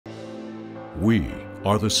We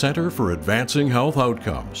are the Center for Advancing Health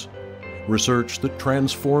Outcomes, research that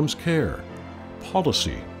transforms care,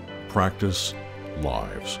 policy, practice,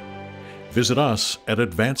 lives. Visit us at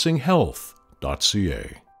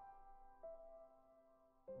advancinghealth.ca.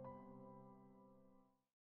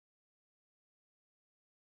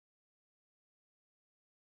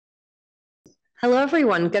 Hello,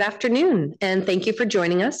 everyone. Good afternoon, and thank you for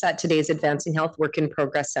joining us at today's Advancing Health Work in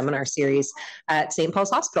Progress seminar series at St. Paul's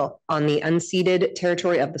Hospital on the unceded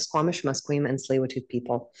territory of the Squamish, Musqueam, and Tsleil-Waututh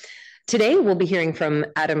people. Today, we'll be hearing from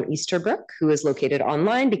Adam Easterbrook, who is located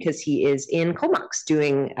online because he is in Comox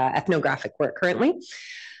doing ethnographic work currently.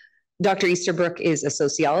 Dr. Easterbrook is a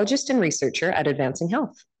sociologist and researcher at Advancing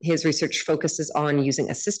Health. His research focuses on using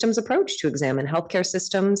a systems approach to examine healthcare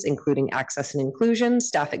systems, including access and inclusion,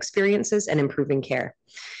 staff experiences, and improving care.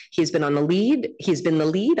 He's been the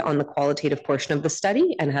lead on the qualitative portion of the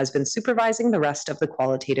study and has been supervising the rest of the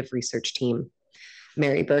qualitative research team.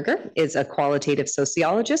 Mary Berger is a qualitative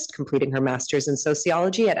sociologist, completing her master's in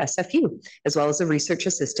sociology at SFU, as well as a research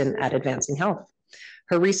assistant at Advancing Health.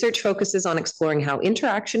 Her research focuses on exploring how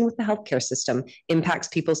interaction with the healthcare system impacts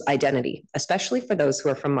people's identity, especially for those who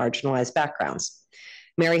are from marginalized backgrounds.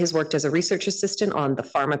 Mary has worked as a research assistant on the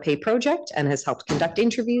PharmaPay project and has helped conduct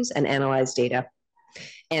interviews and analyze data.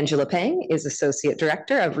 Angela Pang is an associate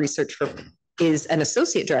director of research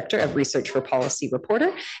for Policy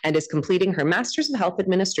Reporter and is completing her Master's of Health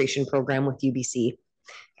Administration program with UBC.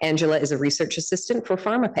 Angela is a research assistant for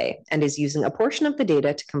PharmaPay and is using a portion of the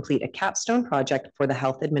data to complete a capstone project for the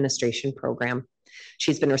Health Administration program.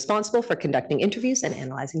 She's been responsible for conducting interviews and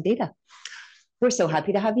analyzing data. We're so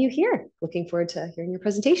happy to have you here. Looking forward to hearing your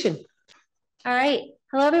presentation. All right.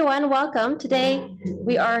 Hello, everyone. Welcome. Today,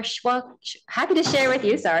 we are happy to share with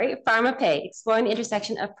you, PharmaPay, exploring the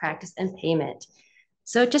intersection of practice and payment.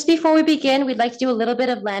 So just before we begin, we'd like to do a little bit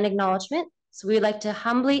of land acknowledgement. So we would like to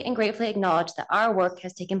humbly and gratefully acknowledge that our work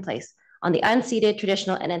has taken place on the unceded,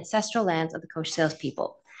 traditional, and ancestral lands of the Coast Salish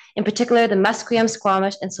people, in particular the Musqueam,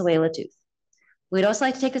 Squamish, and Tsleil-Waututh. We'd also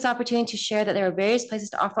like to take this opportunity to share that there are various places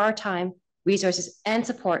to offer our time, resources, and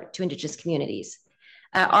support to Indigenous communities.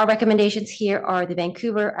 Our recommendations here are the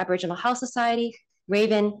Vancouver Aboriginal Health Society,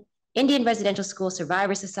 Raven, Indian Residential School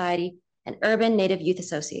Survivor Society, and Urban Native Youth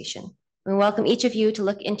Association. We welcome each of you to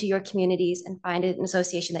look into your communities and find an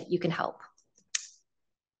association that you can help.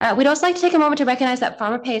 We'd also like to take a moment to recognize that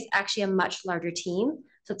PharmaPay is actually a much larger team.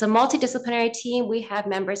 So it's a multidisciplinary team. We have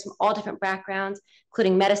members from all different backgrounds,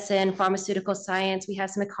 including medicine, pharmaceutical science. We have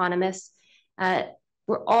some economists.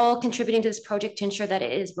 We're all contributing to this project to ensure that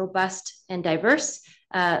it is robust and diverse.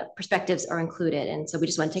 Perspectives are included. And so we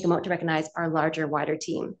just want to take a moment to recognize our larger, wider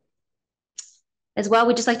team. As well,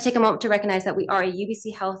 we'd just like to take a moment to recognize that we are a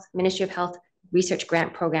UBC Health, Ministry of Health Research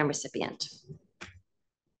Grant Program recipient.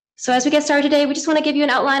 So as we get started today, we just want to give you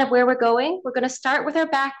an outline of where we're going. We're going to start with our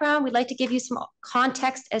background. We'd like to give you some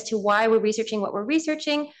context as to why we're researching what we're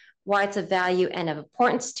researching, why it's of value and of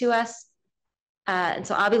importance to us. And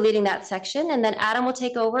so I'll be leading that section. And then Adam will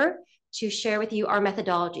take over to share with you our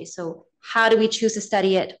methodology. So how do we choose to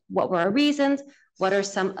study it? What were our reasons? What are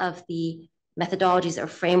some of the methodologies or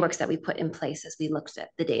frameworks that we put in place as we looked at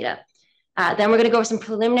the data? Then we're going to go over some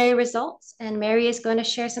preliminary results. And Mary is going to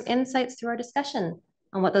share some insights through our discussion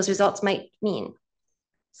on what those results might mean.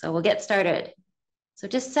 So we'll get started. So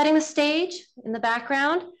just setting the stage in the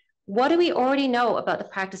background, what do we already know about the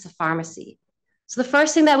practice of pharmacy? So the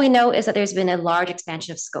first thing that we know is that there's been a large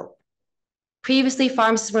expansion of scope. Previously,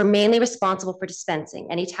 pharmacists were mainly responsible for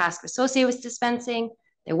dispensing, any task associated with dispensing.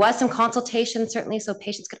 There was some consultation, certainly, so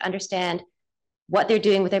patients could understand what they're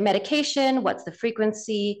doing with their medication, what's the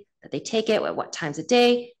frequency that they take it, at what times a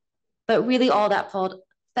day, but really all that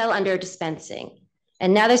fell under dispensing.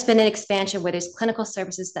 And now there's been an expansion where there's clinical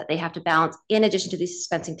services that they have to balance in addition to these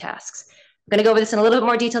dispensing tasks. I'm going to go over this in a little bit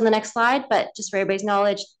more detail in the next slide, but just for everybody's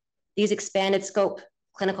knowledge, these expanded scope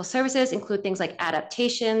clinical services include things like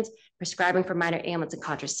adaptations, prescribing for minor ailments and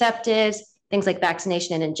contraceptives, things like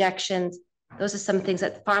vaccination and injections. Those are some things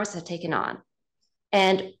that pharmacists have taken on.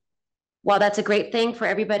 And while that's a great thing for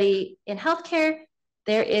everybody in healthcare,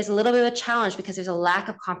 there is a little bit of a challenge because there's a lack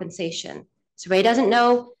of compensation. So Ray doesn't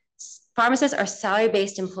know, pharmacists are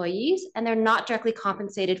salary-based employees and they're not directly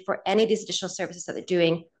compensated for any of these additional services that they're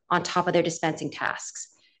doing on top of their dispensing tasks.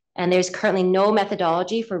 And there's currently no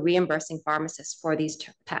methodology for reimbursing pharmacists for these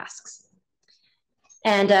tasks.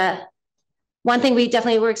 And one thing we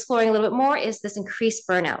definitely were exploring a little bit more is this increased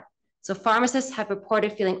burnout. So pharmacists have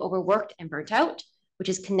reported feeling overworked and burnt out, which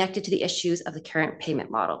is connected to the issues of the current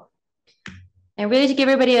payment model. And really to give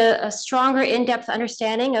everybody a stronger in-depth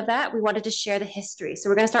understanding of that, we wanted to share the history. So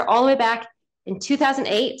we're going to start all the way back In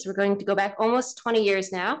 2008, so we're going to go back almost 20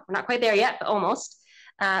 years now. We're not quite there yet, but almost.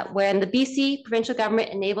 When the BC provincial government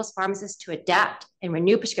enables pharmacists to adapt and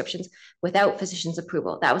renew prescriptions without physician's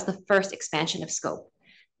approval. That was the first expansion of scope.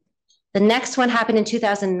 The next one happened in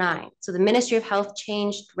 2009. So the Ministry of Health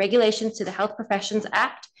changed regulations to the Health Professions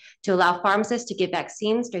Act to allow pharmacists to give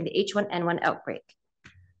vaccines during the H1N1 outbreak.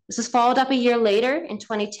 This was followed up a year later in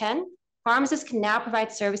 2010. Pharmacists can now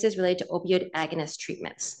provide services related to opioid agonist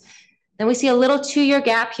treatments. Then we see a little 2-year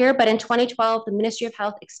gap here, but in 2012, the Ministry of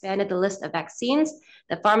Health expanded the list of vaccines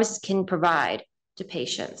that pharmacists can provide to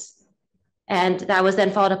patients. And that was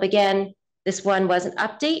then followed up again. This one was an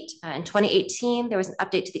update. In 2018, there was an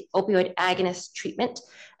update to the opioid agonist treatment.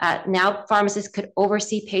 Now pharmacists could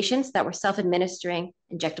oversee patients that were self-administering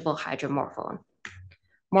injectable hydromorphone.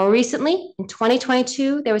 More recently, in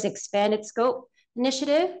 2022, there was an expanded scope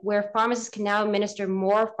initiative where pharmacists can now administer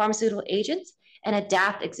more pharmaceutical agents and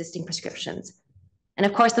adapt existing prescriptions. And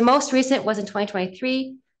of course, the most recent was in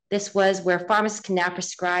 2023. This was where pharmacists can now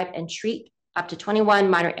prescribe and treat up to 21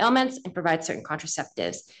 minor ailments and provide certain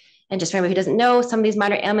contraceptives. And just for anybody who doesn't know, some of these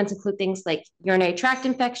minor ailments include things like urinary tract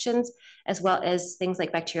infections, as well as things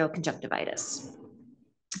like bacterial conjunctivitis.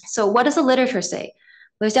 So what does the literature say?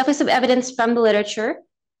 There's definitely some evidence from the literature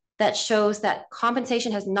that shows that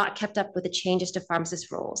compensation has not kept up with the changes to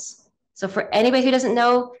pharmacist roles. So for anybody who doesn't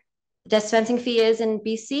know, the dispensing fee is in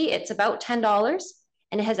BC, it's about $10,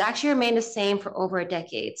 and it has actually remained the same for over a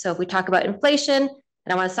decade. So if we talk about inflation,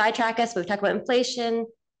 and I want to sidetrack us, but we talk about inflation,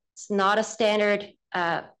 it's not a standard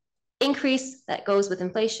increase that goes with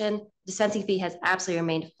inflation. Dispensing fee has absolutely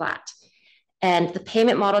remained flat. And the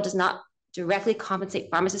payment model does not directly compensate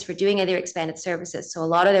pharmacists for doing other expanded services. So a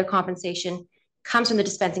lot of their compensation comes from the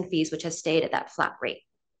dispensing fees, which has stayed at that flat rate.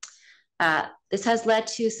 This has led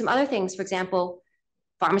to some other things. For example,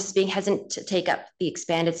 pharmacists being hesitant to take up the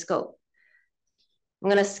expanded scope. I'm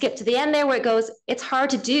going to skip to the end there where it goes, it's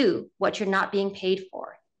hard to do what you're not being paid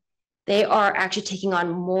for. They are actually taking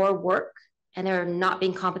on more work and they're not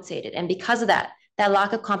being compensated. And because of that, that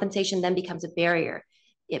lack of compensation then becomes a barrier.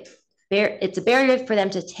 It's a barrier for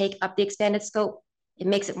them to take up the expanded scope. It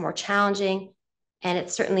makes it more challenging. And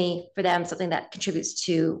it's certainly for them something that contributes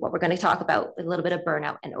to what we're going to talk about, a little bit of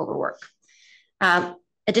burnout and overwork.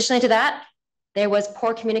 Additionally to that, there was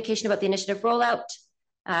poor communication about the initiative rollout.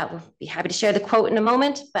 We'll be happy to share the quote in a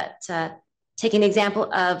moment, but taking the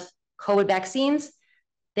example of COVID vaccines,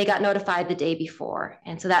 they got notified the day before.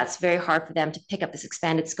 And so that's very hard for them to pick up this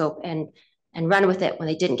expanded scope and run with it when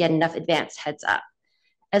they didn't get enough advanced heads up.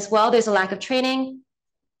 As well, there's a lack of training,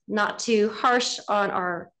 not too harsh on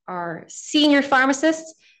our senior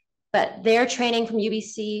pharmacists, but their training from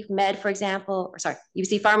UBC Med, for example,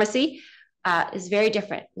 UBC Pharmacy, is very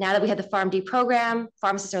different. Now that we have the PharmD program,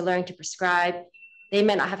 pharmacists are learning to prescribe. They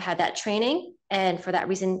may not have had that training. And for that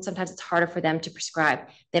reason, sometimes it's harder for them to prescribe.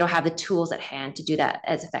 They don't have the tools at hand to do that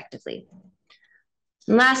as effectively.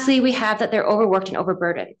 And lastly, we have that they're overworked and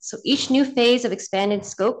overburdened. So each new phase of expanded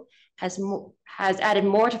scope has added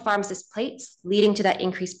more to pharmacists' plates, leading to that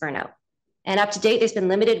increased burnout. And up to date, there's been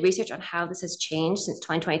limited research on how this has changed since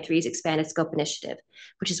 2023's expanded scope initiative,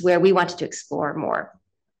 which is where we wanted to explore more.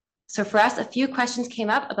 So for us, a few questions came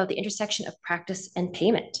up about the intersection of practice and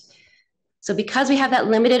payment. So because we have that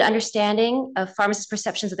limited understanding of pharmacists'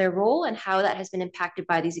 perceptions of their role and how that has been impacted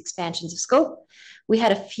by these expansions of scope, we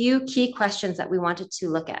had a few key questions that we wanted to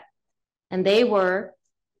look at. And they were,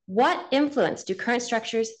 what influence do current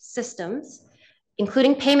structures, systems,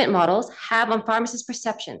 including payment models, have on pharmacists'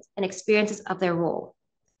 perceptions and experiences of their role?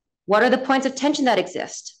 What are the points of tension that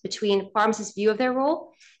exist between pharmacists' view of their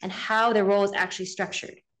role and how their role is actually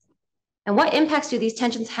structured? And what impacts do these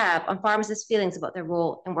tensions have on pharmacists' feelings about their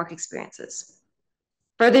role and work experiences?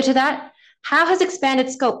 Further to that, how has expanded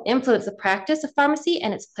scope influenced the practice of pharmacy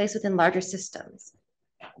and its place within larger systems?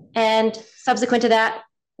 And subsequent to that,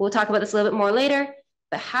 we'll talk about this a little bit more later,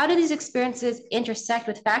 but how do these experiences intersect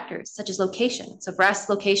with factors such as location? So for us,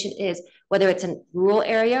 location is whether it's a rural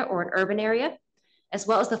area or an urban area, as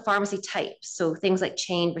well as the pharmacy type. So things like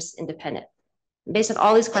chain versus independent. Based on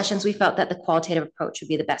all these questions, we felt that the qualitative approach would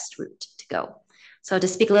be the best route to go. So to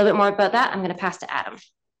speak a little bit more about that, I'm going to pass to Adam.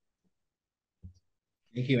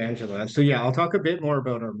 Thank you, Angela. So yeah, I'll talk a bit more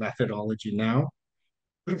about our methodology now.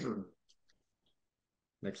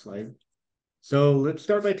 Next slide. So let's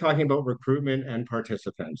start by talking about recruitment and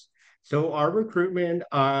participants. So our recruitment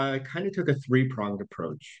kind of took a three-pronged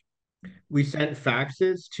approach. We sent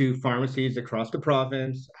faxes to pharmacies across the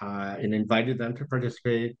province and invited them to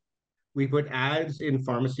participate. We put ads in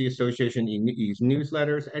Pharmacy Association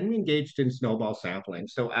newsletters, and we engaged in snowball sampling.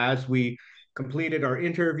 So as we completed our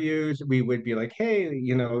interviews, we would be like, hey, do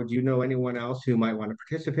you know anyone else who might want to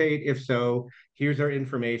participate? If so, here's our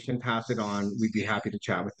information, pass it on. We'd be happy to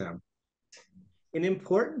chat with them. An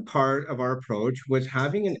important part of our approach was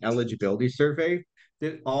having an eligibility survey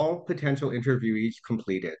that all potential interviewees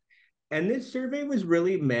completed. And this survey was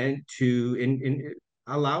really meant to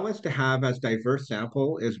allow us to have as diverse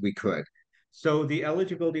sample as we could. So the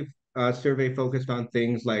eligibility survey focused on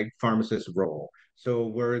things like pharmacist role. So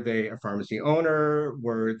were they a pharmacy owner?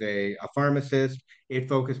 Were they a pharmacist? It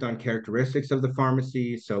focused on characteristics of the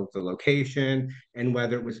pharmacy, so the location and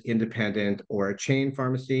whether it was independent or a chain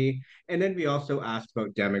pharmacy. And then we also asked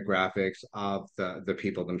about demographics of the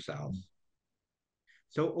people themselves.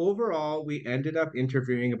 So overall, we ended up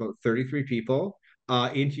interviewing about 33 people.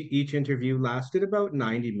 Each interview lasted about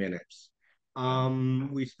 90 minutes.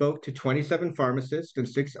 We spoke to 27 pharmacists and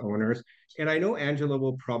 6 owners, and I know Angela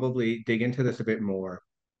will probably dig into this a bit more.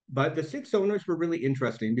 But the 6 owners were really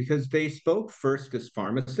interesting because they spoke first as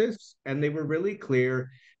pharmacists, and they were really clear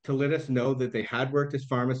to let us know that they had worked as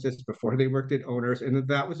pharmacists before they worked at owners, and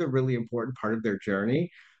that was a really important part of their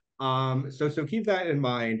journey. So keep that in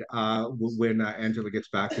mind when Angela gets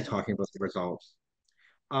back to talking about the results.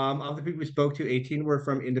 Of the people we spoke to, 18 were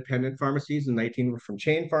from independent pharmacies and 19 were from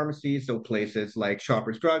chain pharmacies, so places like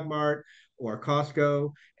Shoppers Drug Mart or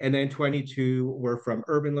Costco. And then 22 were from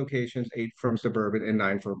urban locations, 8 from suburban, and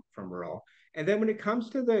 9 from rural. And then when it comes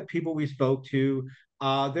to the people we spoke to,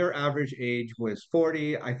 their average age was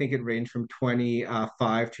 40. I think it ranged from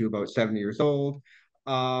 25 to about 70 years old.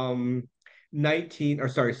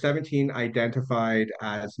 17 identified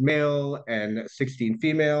as male and 16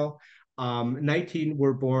 female. 19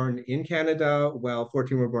 were born in Canada, while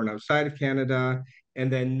 14 were born outside of Canada.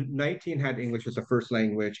 And then 19 had English as a first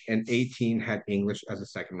language, and 18 had English as a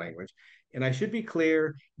second language. And I should be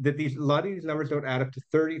clear that a lot of these numbers don't add up to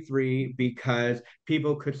 33 because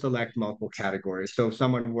people could select multiple categories. So if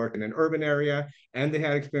someone worked in an urban area and they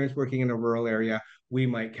had experience working in a rural area, we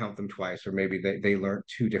might count them twice, or maybe they learned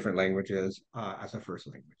 2 different languages as a first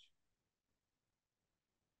language.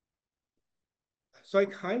 So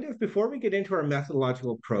before we get into our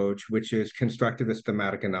methodological approach, which is constructivist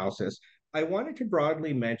thematic analysis, I wanted to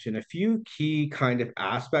broadly mention a few key kind of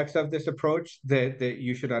aspects of this approach that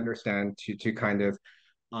you should understand to kind of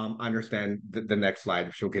understand the next slide,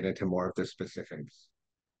 which we'll get into more of the specifics.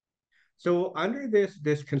 So under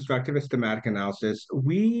this constructivist thematic analysis,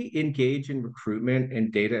 we engage in recruitment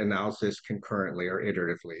and data analysis concurrently or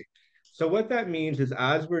iteratively. So what that means is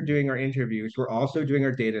as we're doing our interviews, we're also doing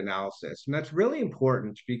our data analysis. And that's really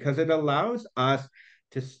important because it allows us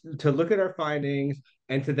to look at our findings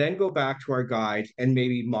and to then go back to our guides and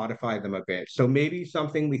maybe modify them a bit. So maybe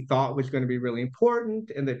something we thought was going to be really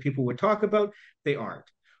important and that people would talk about, they aren't.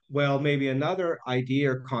 Well, maybe another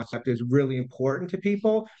idea or concept is really important to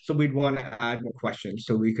people. So we'd want to add more questions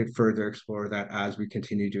so we could further explore that as we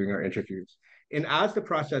continue doing our interviews. And as the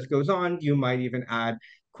process goes on, you might even add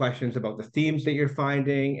questions about the themes that you're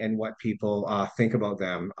finding and what people think about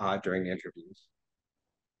them during the interviews.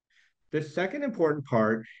 The second important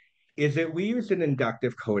part is that we use an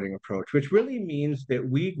inductive coding approach, which really means that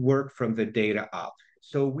we work from the data up.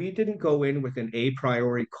 So we didn't go in with an a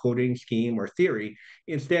priori coding scheme or theory.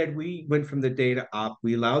 Instead, we went from the data up.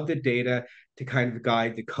 We allowed the data to kind of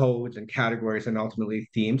guide the codes and categories and ultimately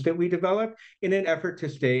themes that we developed in an effort to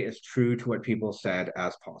stay as true to what people said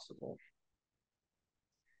as possible.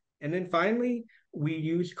 And then finally, we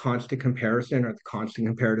use constant comparison or the constant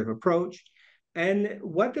comparative approach. And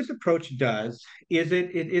what this approach does is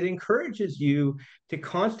it encourages you to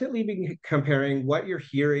constantly be comparing what you're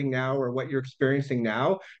hearing now or what you're experiencing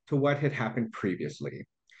now to what had happened previously.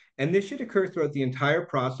 And this should occur throughout the entire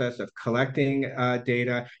process of collecting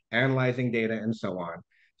data, analyzing data, and so on.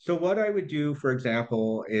 So what I would do, for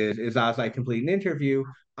example, is as I complete an interview,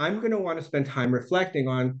 I'm going to want to spend time reflecting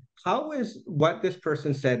on how is what this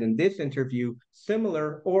person said in this interview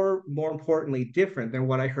similar or more importantly, different than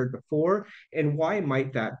what I heard before, and why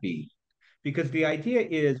might that be? Because the idea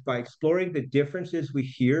is by exploring the differences we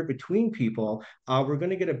hear between people, we're going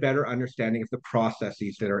to get a better understanding of the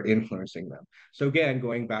processes that are influencing them. So again,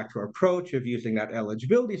 going back to our approach of using that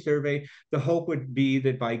eligibility survey, the hope would be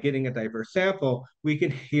that by getting a diverse sample, we can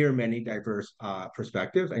hear many diverse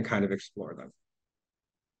perspectives and kind of explore them.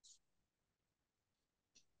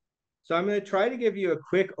 So I'm going to try to give you a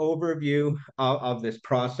quick overview of this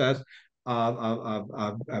process of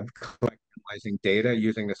collecting data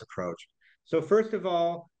using this approach. So first of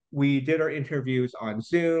all, we did our interviews on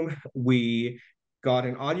Zoom. We got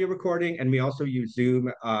an audio recording, and we also use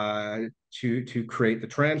Zoom to create the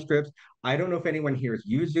transcripts. I don't know if anyone here has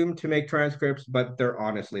used Zoom to make transcripts, but they're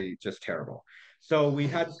honestly just terrible. So we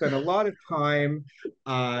had to spend a lot of time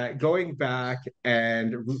going back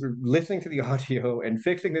and listening to the audio and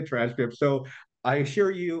fixing the transcript. So I assure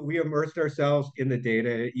you, we immersed ourselves in the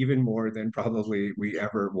data even more than probably we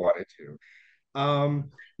ever wanted to.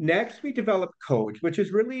 Next, we developed codes, which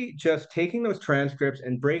is really just taking those transcripts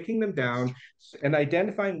and breaking them down and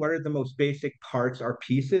identifying what are the most basic parts or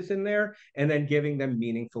pieces in there, and then giving them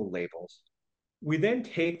meaningful labels. We then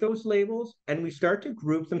take those labels and we start to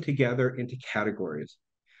group them together into categories.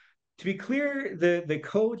 To be clear, the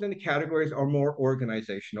codes and the categories are more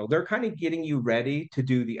organizational. They're kind of getting you ready to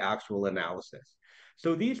do the actual analysis.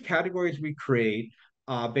 So these categories we create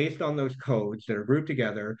based on those codes that are grouped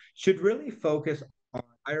together should really focus on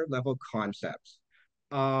higher level concepts.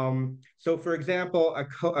 So for example,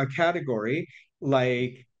 a category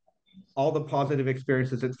like all the positive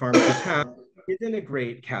experiences that pharmacists have isn't a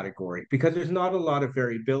great category because there's not a lot of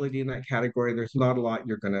variability in that category. There's not a lot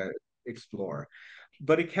you're going to explore.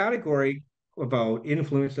 But a category about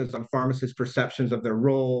influences on pharmacists' perceptions of their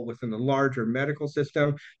role within the larger medical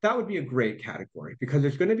system, that would be a great category because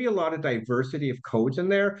there's going to be a lot of diversity of codes in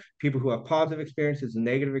there, people who have positive experiences and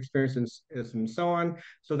negative experiences and so on.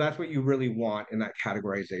 So that's what you really want in that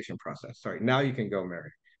categorization process. Sorry, now you can go,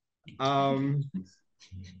 Mary.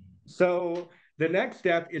 So the next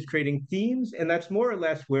step is creating themes, and that's more or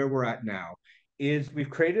less where we're at now. Is we've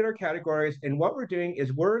created our categories, and what we're doing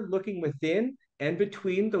is we're looking within and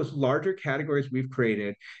between those larger categories we've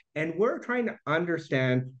created, and we're trying to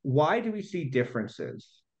understand why do we see differences?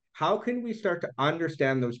 How can we start to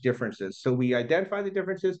understand those differences? So we identify the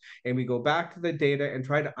differences and we go back to the data and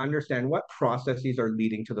try to understand what processes are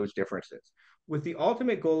leading to those differences, with the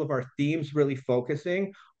ultimate goal of our themes really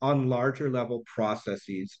focusing on larger level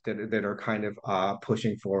processes that are kind of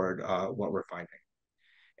pushing forward what we're finding.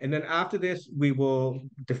 And then after this, we will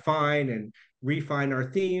define and refine our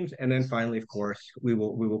themes. And then finally, of course, we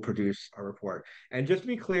will produce a report. And just to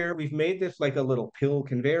be clear, we've made this like a little pill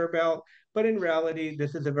conveyor belt, but in reality,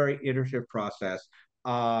 this is a very iterative process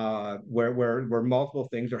where multiple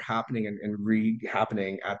things are happening and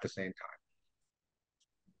re-happening at the same time.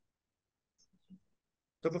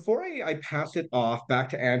 So before I pass it off back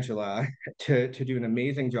to Angela to do an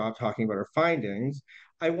amazing job talking about our findings,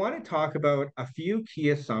 I want to talk about a few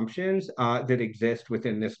key assumptions that exist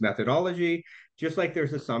within this methodology, just like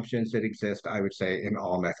there's assumptions that exist, I would say, in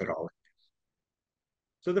all methodologies.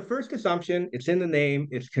 So the first assumption, it's in the name,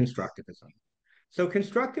 it's constructivism. So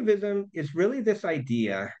constructivism is really this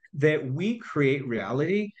idea that we create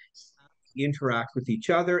reality, interact with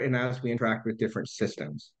each other, and as we interact with different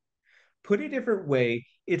systems. Put a different way,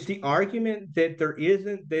 it's the argument that there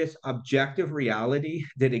isn't this objective reality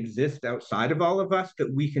that exists outside of all of us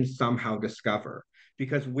that we can somehow discover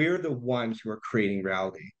because we're the ones who are creating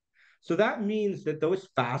reality. So that means that those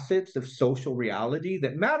facets of social reality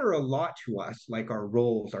that matter a lot to us, like our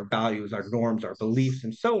roles, our values, our norms, our beliefs,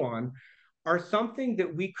 and so on, are something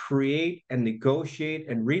that we create and negotiate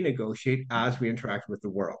and renegotiate as we interact with the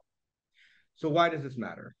world. So why does this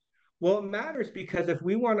matter? Well, it matters because if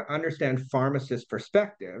we want to understand pharmacist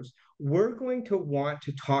perspectives, we're going to want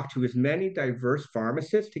to talk to as many diverse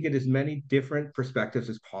pharmacists to get as many different perspectives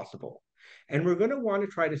as possible. And we're going to want to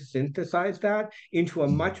try to synthesize that into a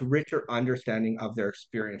much richer understanding of their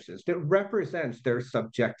experiences that represents their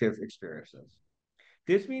subjective experiences.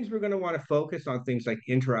 This means we're going to want to focus on things like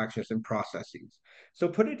interactions and processes. So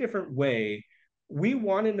put a different way, we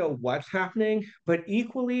want to know what's happening, but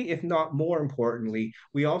equally, if not more importantly,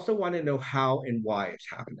 we also want to know how and why it's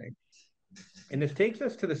happening. And this takes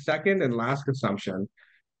us to the second and last assumption,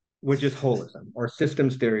 which is holism, or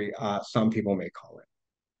systems theory, some people may call it.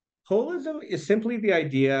 Holism is simply the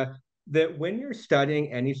idea that when you're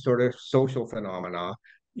studying any sort of social phenomena,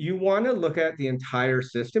 you want to look at the entire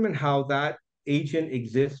system and how that agent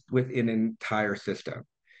exists within an entire system.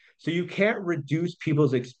 So you can't reduce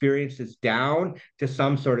people's experiences down to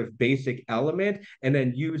some sort of basic element and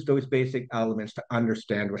then use those basic elements to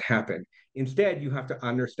understand what happened. Instead, you have to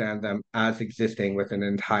understand them as existing within an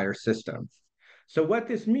entire system. So what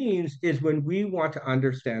this means is when we want to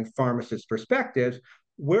understand pharmacist perspectives,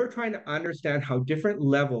 we're trying to understand how different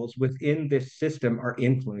levels within this system are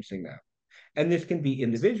influencing them. And this can be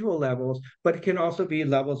individual levels, but it can also be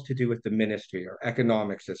levels to do with the ministry or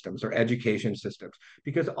economic systems or education systems,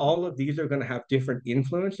 because all of these are going to have different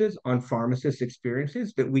influences on pharmacists'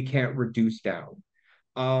 experiences that we can't reduce down.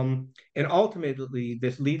 And ultimately,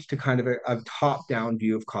 this leads to kind of a top-down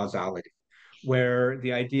view of causality, where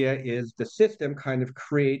the idea is the system kind of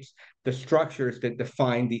creates the structures that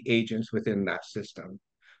define the agents within that system.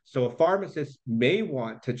 So a pharmacist may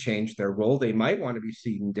want to change their role. They might want to be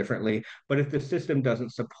seen differently, but if the system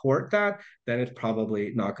doesn't support that, then it's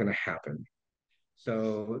probably not going to happen.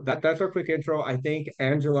 So that's our quick intro. I think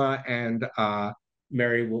Angela and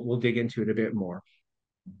Mary will dig into it a bit more.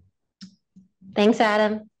 Thanks,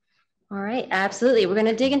 Adam. All right, absolutely. We're going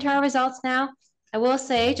to dig into our results now. I will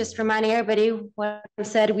say, just reminding everybody what I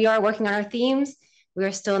said, we are working on our themes. We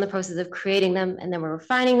are still in the process of creating them, and then we're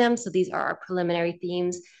refining them. So these are our preliminary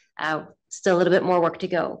themes. Still a little bit more work to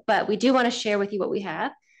go, but we do want to share with you what we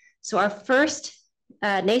have. So our first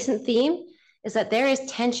nascent theme is that there is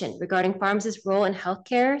tension regarding pharmacists' role in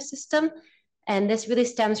healthcare system. And this really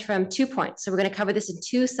stems from 2 points. So we're going to cover this in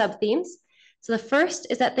 2 sub-themes. So the first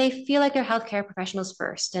is that they feel like they're healthcare professionals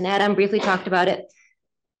first. And Adam briefly talked about it.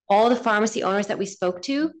 All the pharmacy owners that we spoke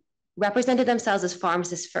to represented themselves as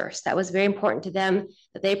pharmacists first. That was very important to them,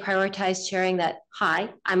 that they prioritized sharing that, hi,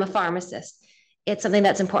 I'm a pharmacist. It's something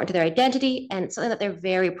that's important to their identity and something that they're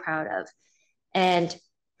very proud of. And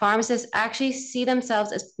pharmacists actually see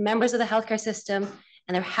themselves as members of the healthcare system,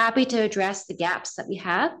 and they're happy to address the gaps that we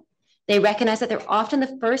have. They recognize that they're often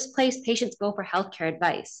the first place patients go for healthcare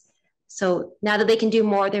advice. So now that they can do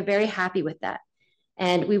more, they're very happy with that.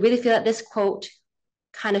 And we really feel that this quote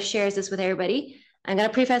kind of shares this with everybody. I'm going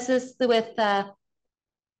to preface this with the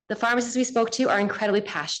pharmacists we spoke to are incredibly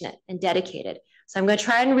passionate and dedicated. So I'm going to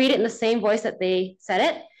try and read it in the same voice that they said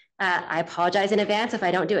it. I apologize in advance if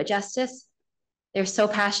I don't do it justice. They're so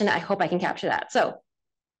passionate. I hope I can capture that. So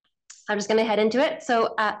I'm just going to head into it.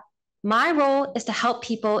 So my role is to help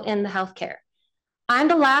people in the healthcare. I'm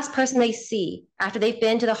the last person they see after they've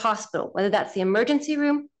been to the hospital, whether that's the emergency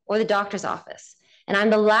room or the doctor's office. And I'm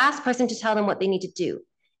the last person to tell them what they need to do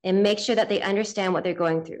and make sure that they understand what they're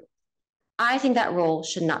going through. I think that role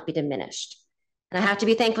should not be diminished. And I have to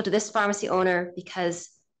be thankful to this pharmacy owner because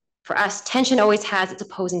for us, tension always has its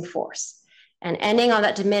opposing force. And ending on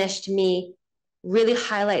that diminished to me really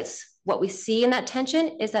highlights what we see in that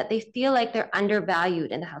tension is that they feel like they're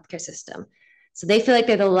undervalued in the healthcare system. So they feel like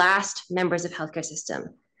they're the last members of healthcare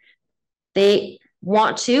system. They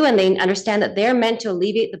want to, and they understand that they're meant to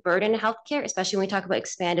alleviate the burden in healthcare, especially when we talk about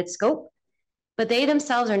expanded scope, but they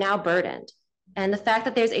themselves are now burdened. And the fact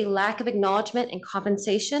that there's a lack of acknowledgement and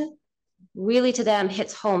compensation really to them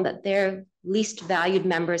hits home that they're least valued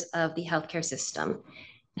members of the healthcare system.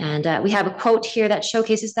 And we have a quote here that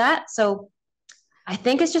showcases that. So I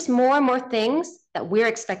think it's just more and more things that we're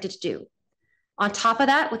expected to do. On top of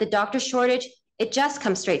that, with the doctor shortage, it just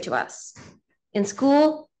comes straight to us. In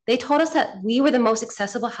school, they told us that we were the most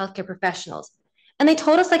accessible healthcare professionals. And they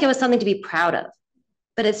told us like it was something to be proud of.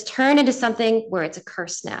 But it's turned into something where it's a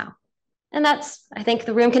curse now. And that's, I think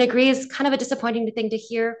the room can agree, is kind of a disappointing thing to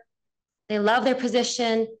hear. They love their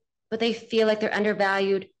position, but they feel like they're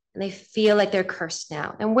undervalued and they feel like they're cursed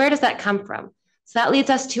now. And where does that come from? So that leads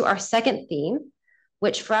us to our second theme,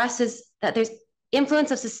 which for us is that there's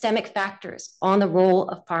influence of systemic factors on the role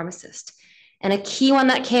of pharmacist. And a key one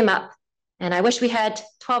that came up, and I wish we had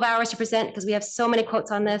 12 hours to present because we have so many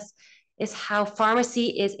quotes on this, is how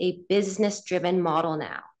pharmacy is a business-driven model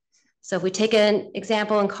now. So if we take an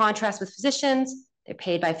example in contrast with physicians, they're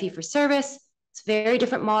paid by fee-for-service. It's a very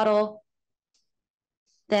different model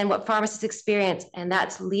than what pharmacists experience, and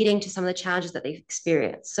that's leading to some of the challenges that they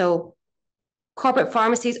experience. So corporate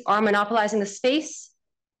pharmacies are monopolizing the space,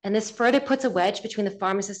 and this further puts a wedge between the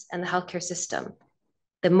pharmacist and the healthcare system.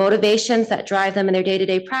 The motivations that drive them in their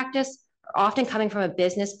day-to-day practice are often coming from a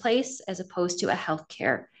business place as opposed to a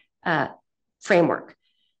healthcare framework.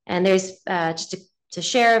 And there's, just to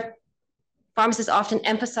share, pharmacists often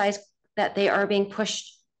emphasize that they are being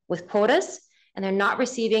pushed with quotas and they're not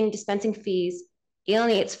receiving dispensing fees,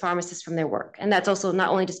 alienates pharmacists from their work. And that's also not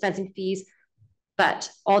only dispensing fees,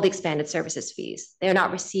 but all the expanded services fees. They're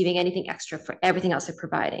not receiving anything extra for everything else they're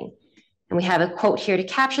providing. And we have a quote here to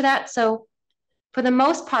capture that. So for the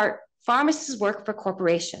most part, pharmacists work for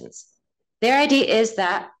corporations. Their idea is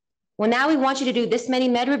that, well, now we want you to do this many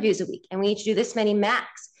med reviews a week, and we need to do this many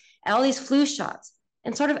MACs, and all these flu shots,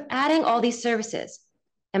 and sort of adding all these services.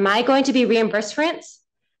 Am I going to be reimbursed for it?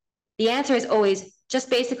 The answer is always just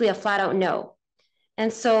basically a flat out no.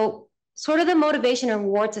 And so sort of the motivation and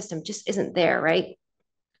reward system just isn't there, right?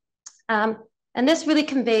 And this really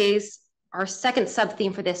conveys our second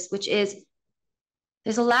sub-theme for this, which is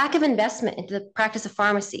there's a lack of investment into the practice of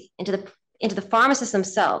pharmacy, into the pharmacists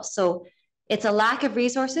themselves. So it's a lack of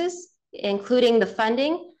resources, including the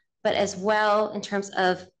funding, but as well in terms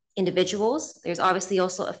of individuals. There's obviously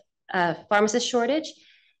also a pharmacist shortage,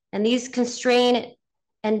 and these constrain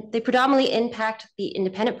And they predominantly impact the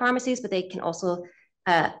independent pharmacies, but they can also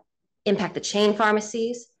impact the chain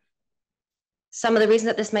pharmacies. Some of the reasons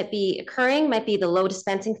that this might be occurring might be the low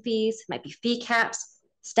dispensing fees, might be fee caps,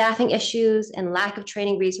 staffing issues, and lack of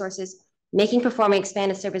training resources, making performing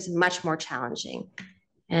expanded service much more challenging.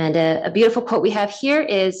 And a beautiful quote we have here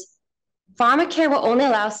is, pharmacare will only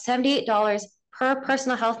allow $78 per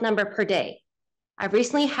personal health number per day. I've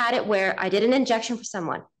recently had it where I did an injection for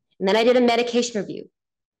someone, and then I did a medication review,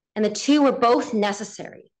 and the two were both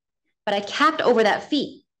necessary, but I capped over that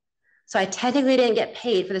fee. So I technically didn't get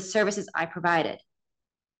paid for the services I provided.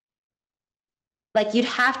 Like, you'd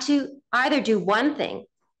have to either do one thing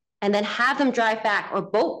and then have them drive back or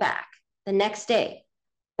boat back the next day,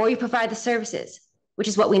 or you provide the services, which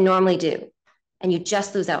is what we normally do, and you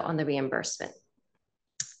just lose out on the reimbursement.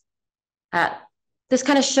 This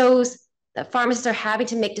kind of shows that pharmacists are having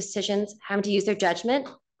to make decisions, having to use their judgment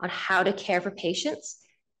on how to care for patients.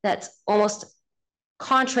 That's almost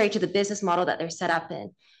contrary to the business model that they're set up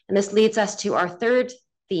in. And this leads us to our third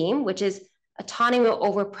theme, which is autonomy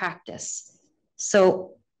over practice.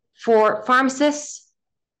 So for pharmacists,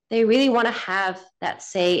 they really want to have that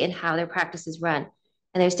say in how their practice is run.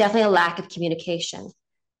 And there's definitely a lack of communication.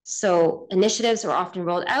 So initiatives are often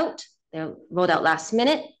rolled out. They're rolled out last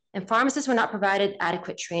minute, and pharmacists were not provided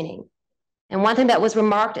adequate training. And one thing that was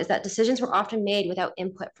remarked is that decisions were often made without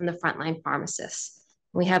input from the frontline pharmacists.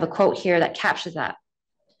 We have a quote here that captures that.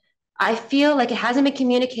 I feel like it hasn't been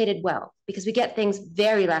communicated well because we get things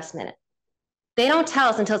very last minute. They don't tell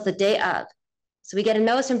us until it's the day of. So we get a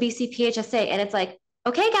notice from BC PHSA and it's like,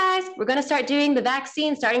 okay, guys, we're going to start doing the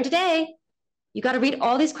vaccine starting today. You got to read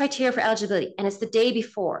all these criteria for eligibility, and it's the day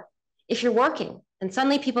before. If you're working, and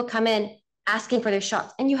suddenly people come in asking for their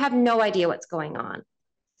shots, and you have no idea what's going on.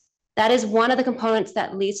 That is one of the components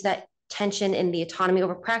that leads to that tension in the autonomy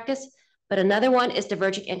over practice, but another one is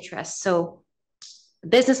diverging interests. So the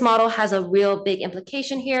business model has a real big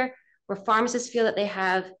implication here, where pharmacists feel that they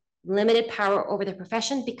have limited power over their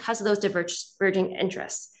profession because of those diverging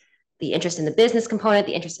interests. The interest in the business component,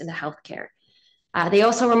 the interest in the healthcare. They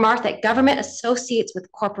also remarked that government associates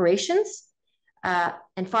with corporations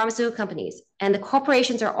and pharmaceutical companies, and the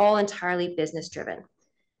corporations are all entirely business driven.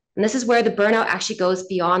 And this is where the burnout actually goes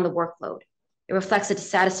beyond the workload. It reflects a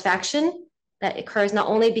dissatisfaction that occurs not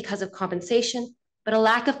only because of compensation, but a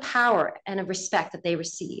lack of power and of respect that they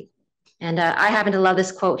receive. And I happen to love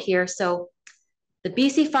this quote here. So the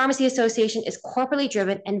BC Pharmacy Association is corporately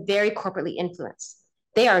driven and very corporately influenced.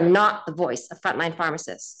 They are not the voice of frontline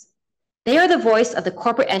pharmacists. They are the voice of the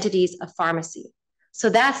corporate entities of pharmacy. So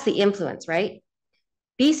that's the influence, right?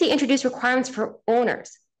 BC introduced requirements for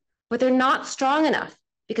owners, but they're not strong enough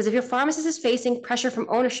because if your pharmacist is facing pressure from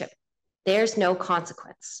ownership, there's no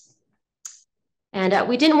consequence. And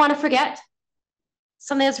we didn't want to forget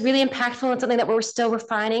something that's really impactful and something that we're still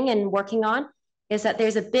refining and working on is that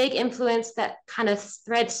there's a big influence that kind of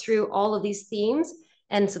threads through all of these themes.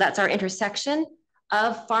 And so that's our intersection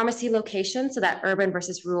of pharmacy locations, so that urban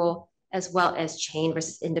versus rural, as well as chain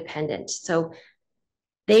versus independent. So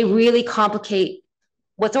they really complicate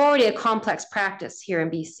what's already a complex practice here in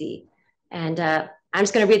BC. And I'm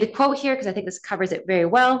just going to read the quote here because I think this covers it very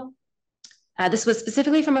well. This was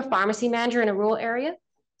specifically from a pharmacy manager in a rural area.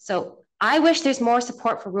 So I wish there's more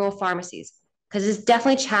support for rural pharmacies because it's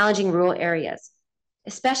definitely challenging rural areas,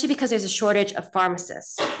 especially because there's a shortage of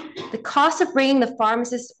pharmacists. The cost of bringing the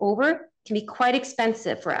pharmacist over can be quite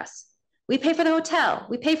expensive for us. We pay for the hotel,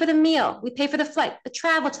 we pay for the meal, we pay for the flight, the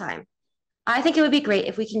travel time. I think it would be great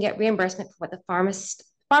if we can get reimbursement for what the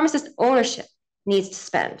pharmacist ownership needs to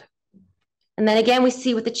spend. And then again, we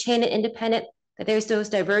see with the chain and independent that there's those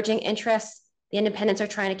diverging interests. The independents are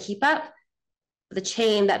trying to keep up. The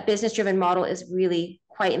chain, that business-driven model is really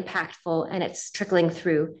quite impactful and it's trickling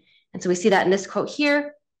through. And so we see that in this quote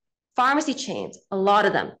here. Pharmacy chains, a lot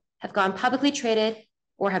of them have gone publicly traded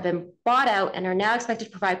or have been bought out and are now expected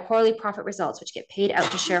to provide quarterly profit results, which get paid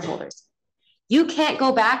out to shareholders. You can't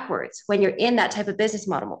go backwards when you're in that type of business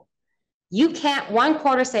model. You can't one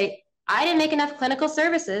quarter say, I didn't make enough clinical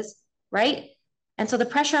services, right? And so the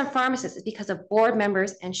pressure on pharmacists is because of board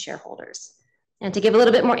members and shareholders. And to give a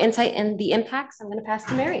little bit more insight in the impacts, I'm going to pass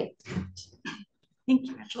to Mary. Thank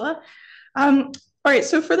you, Angela. All right,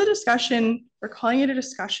 so for the discussion, we're calling it a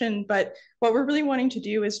discussion, but what we're really wanting to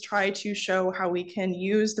do is try to show how we can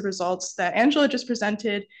use the results that Angela just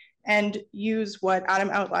presented and use what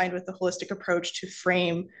Adam outlined with the holistic approach to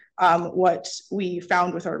frame what we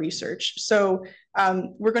found with our research. So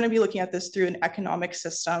we're going to be looking at this through an economic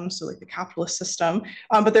system, so like the capitalist system,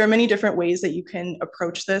 but there are many different ways that you can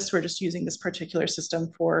approach this. We're just using this particular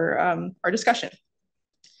system for our discussion.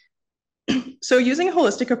 So using a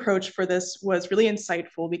holistic approach for this was really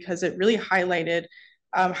insightful because it really highlighted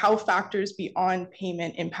how factors beyond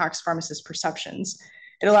payment impacts pharmacists' perceptions.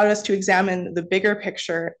 It allowed us to examine the bigger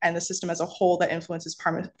picture and the system as a whole that influences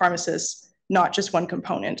pharmacists, not just one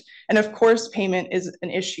component. And of course, payment is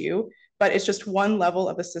an issue, but it's just one level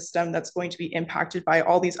of a system that's going to be impacted by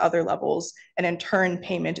all these other levels. And in turn,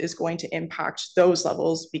 payment is going to impact those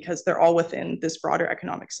levels because they're all within this broader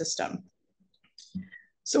economic system.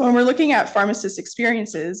 So when we're looking at pharmacists'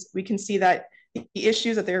 experiences, we can see that the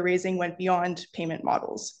issues that they're raising went beyond payment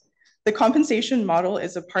models. The compensation model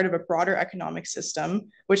is a part of a broader economic system,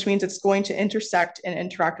 which means it's going to intersect and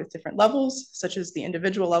interact with different levels, such as the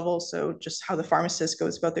individual level, so just how the pharmacist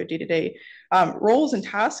goes about their day-to-day roles and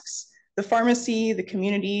tasks, the pharmacy, the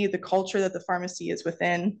community, the culture that the pharmacy is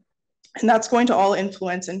within, and that's going to all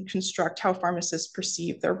influence and construct how pharmacists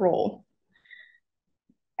perceive their role.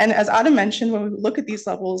 And as Adam mentioned, when we look at these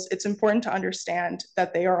levels, it's important to understand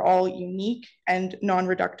that they are all unique and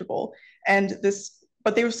non-reductible.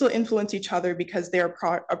 But they will still influence each other because they are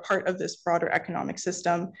a part of this broader economic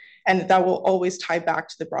system, and that will always tie back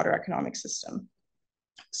to the broader economic system.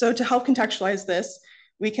 So to help contextualize this,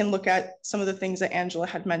 we can look at some of the things that Angela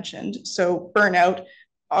had mentioned. So burnout,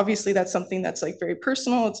 obviously that's something that's like very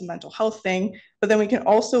personal, it's a mental health thing, but then we can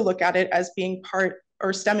also look at it as being part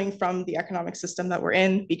or stemming from the economic system that we're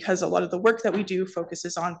in, because a lot of the work that we do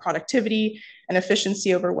focuses on productivity and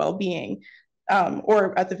efficiency over well-being,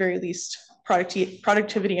 or at the very least,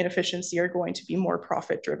 productivity and efficiency are going to be more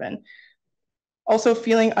profit-driven. Also,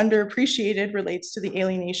 feeling underappreciated relates to the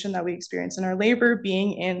alienation that we experience in our labor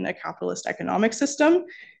being in a capitalist economic system.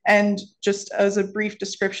 And just as a brief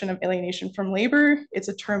description of alienation from labor, it's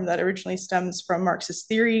a term that originally stems from Marxist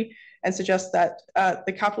theory and suggests that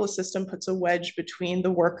the capitalist system puts a wedge between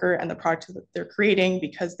the worker and the product that they're creating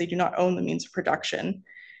because they do not own the means of production.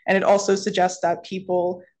 And it also suggests that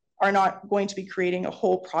people are not going to be creating a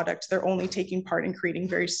whole product. They're only taking part in creating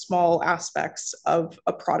very small aspects of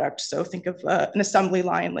a product. So think of an assembly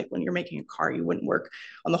line, like when you're making a car, you wouldn't work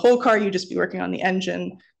on the whole car, you'd just be working on the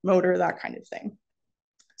engine, motor, that kind of thing.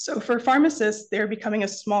 So for pharmacists, they're becoming a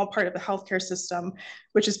small part of the healthcare system,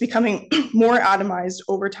 which is becoming more atomized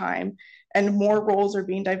over time, and more roles are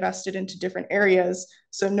being divested into different areas,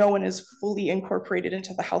 so no one is fully incorporated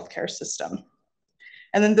into the healthcare system.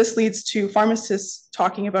 And then this leads to pharmacists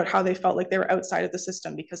talking about how they felt like they were outside of the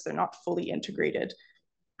system because they're not fully integrated.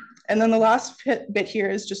 And then the last bit here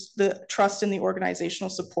is just the trust in the organizational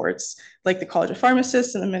supports, like the College of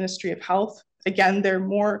Pharmacists and the Ministry of Health. Again, they're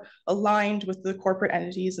more aligned with the corporate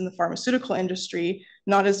entities in the pharmaceutical industry,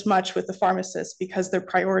 not as much with the pharmacists because they're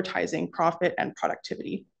prioritizing profit and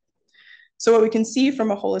productivity. So what we can see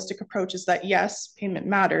from a holistic approach is that yes, payment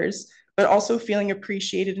matters, but also feeling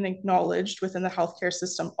appreciated and acknowledged within the healthcare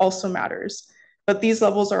system also matters. But these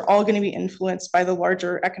levels are all going to be influenced by the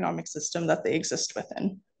larger economic system that they exist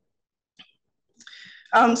within.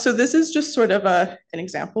 So this is just sort of an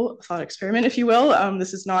example, a thought experiment, if you will.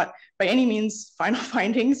 This is not by any means final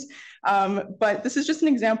findings, but this is just an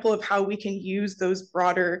example of how we can use those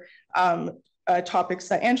broader topics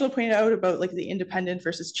that Angela pointed out about like the independent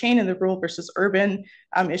versus chain and the rural versus urban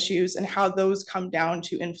issues, and how those come down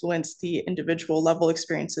to influence the individual level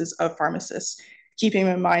experiences of pharmacists, keeping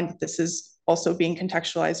in mind that this is also being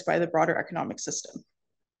contextualized by the broader economic system.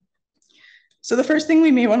 So the first thing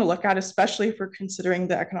we may want to look at, especially if we're considering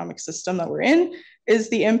the economic system that we're in, is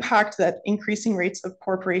the impact that increasing rates of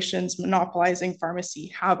corporations monopolizing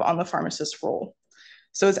pharmacy have on the pharmacist role.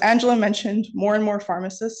 So as Angela mentioned, more and more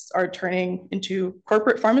pharmacists are turning into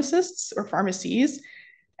corporate pharmacists or pharmacies.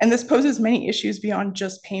 And this poses many issues beyond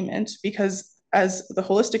just payment, because as the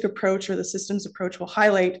holistic approach or the systems approach will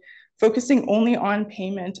highlight, focusing only on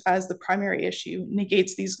payment as the primary issue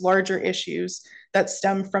negates these larger issues that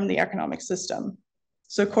stem from the economic system.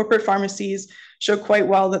 So corporate pharmacies show quite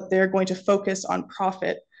well that they're going to focus on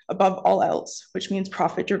profit above all else, which means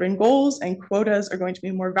profit-driven goals and quotas are going to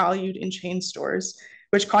be more valued in chain stores,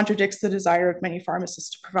 which contradicts the desire of many pharmacists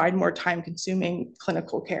to provide more time-consuming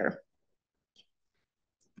clinical care.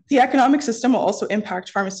 The economic system will also impact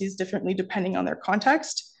pharmacies differently depending on their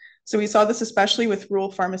context. So we saw this especially with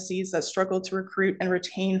rural pharmacies that struggle to recruit and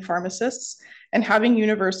retain pharmacists, and having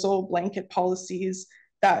universal blanket policies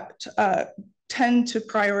that tend to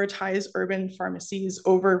prioritize urban pharmacies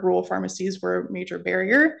over rural pharmacies were a major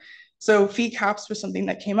barrier. So fee caps was something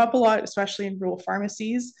that came up a lot, especially in rural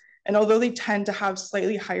pharmacies. And although they tend to have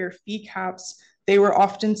slightly higher fee caps, they were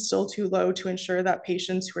often still too low to ensure that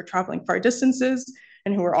patients who are traveling far distances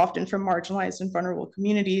and who are often from marginalized and vulnerable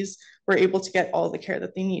communities were able to get all the care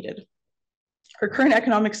that they needed. Our current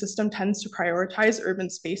economic system tends to prioritize urban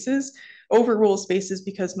spaces over rural spaces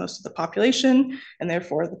because most of the population, and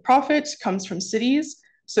therefore the profit, comes from cities.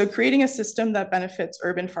 So creating a system that benefits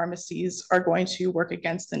urban pharmacies are going to work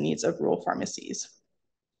against the needs of rural pharmacies.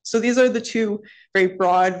 So these are the two very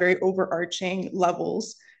broad, very overarching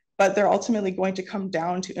levels, but they're ultimately going to come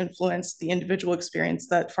down to influence the individual experience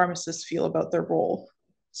that pharmacists feel about their role.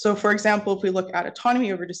 So for example, if we look at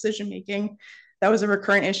autonomy over decision-making, that was a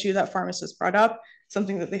recurrent issue that pharmacists brought up,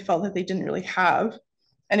 something that they felt that they didn't really have.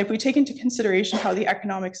 And if we take into consideration how the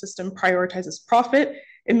economic system prioritizes profit,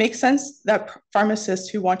 it makes sense that pharmacists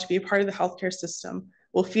who want to be a part of the healthcare system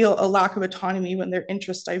will feel a lack of autonomy when their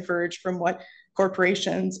interests diverge from what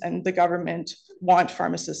corporations and the government want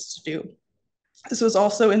pharmacists to do. This was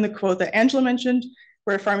also in the quote that Angela mentioned,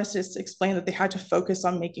 where pharmacists explained that they had to focus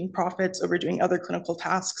on making profits over doing other clinical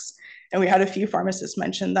tasks. And we had a few pharmacists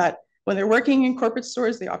mention that when they're working in corporate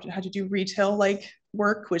stores, they often had to do retail-like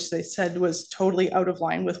work, which they said was totally out of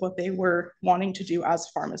line with what they were wanting to do as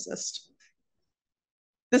pharmacists.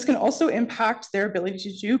 This can also impact their ability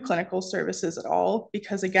to do clinical services at all,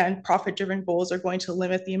 because again, profit-driven goals are going to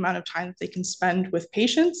limit the amount of time that they can spend with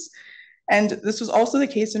patients. And this was also the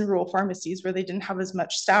case in rural pharmacies where they didn't have as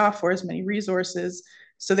much staff or as many resources.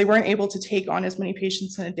 So they weren't able to take on as many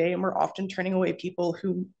patients in a day and were often turning away people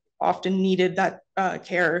who often needed that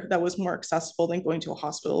care that was more accessible than going to a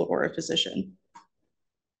hospital or a physician.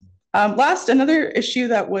 Last, another issue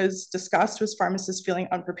that was discussed was pharmacists feeling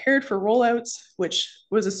unprepared for rollouts, which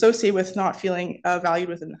was associated with not feeling valued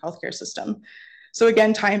within the healthcare system. So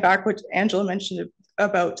again, tying back what Angela mentioned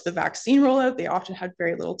about the vaccine rollout, they often had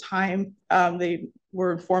very little time. They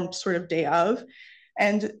were informed sort of day of,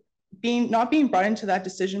 and not being brought into that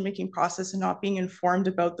decision-making process and not being informed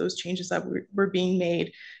about those changes that were being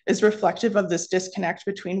made is reflective of this disconnect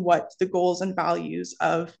between what the goals and values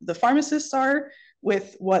of the pharmacists are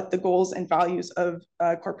with what the goals and values of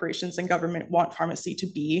corporations and government want pharmacy to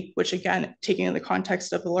be, which again, taking in the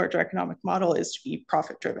context of the larger economic model, is to be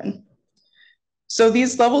profit-driven. So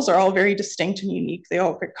these levels are all very distinct and unique. They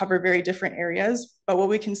all cover very different areas, but what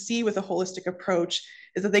we can see with a holistic approach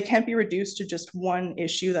is that they can't be reduced to just one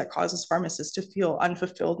issue that causes pharmacists to feel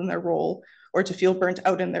unfulfilled in their role or to feel burnt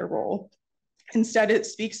out in their role. Instead, it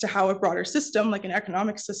speaks to how a broader system, like an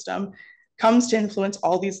economic system, comes to influence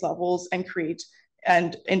all these levels and create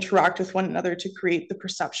and interact with one another to create the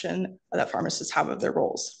perception that pharmacists have of their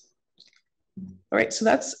roles. All right, so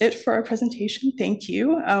that's it for our presentation. Thank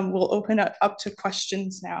you. We'll open it up to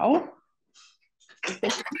questions now.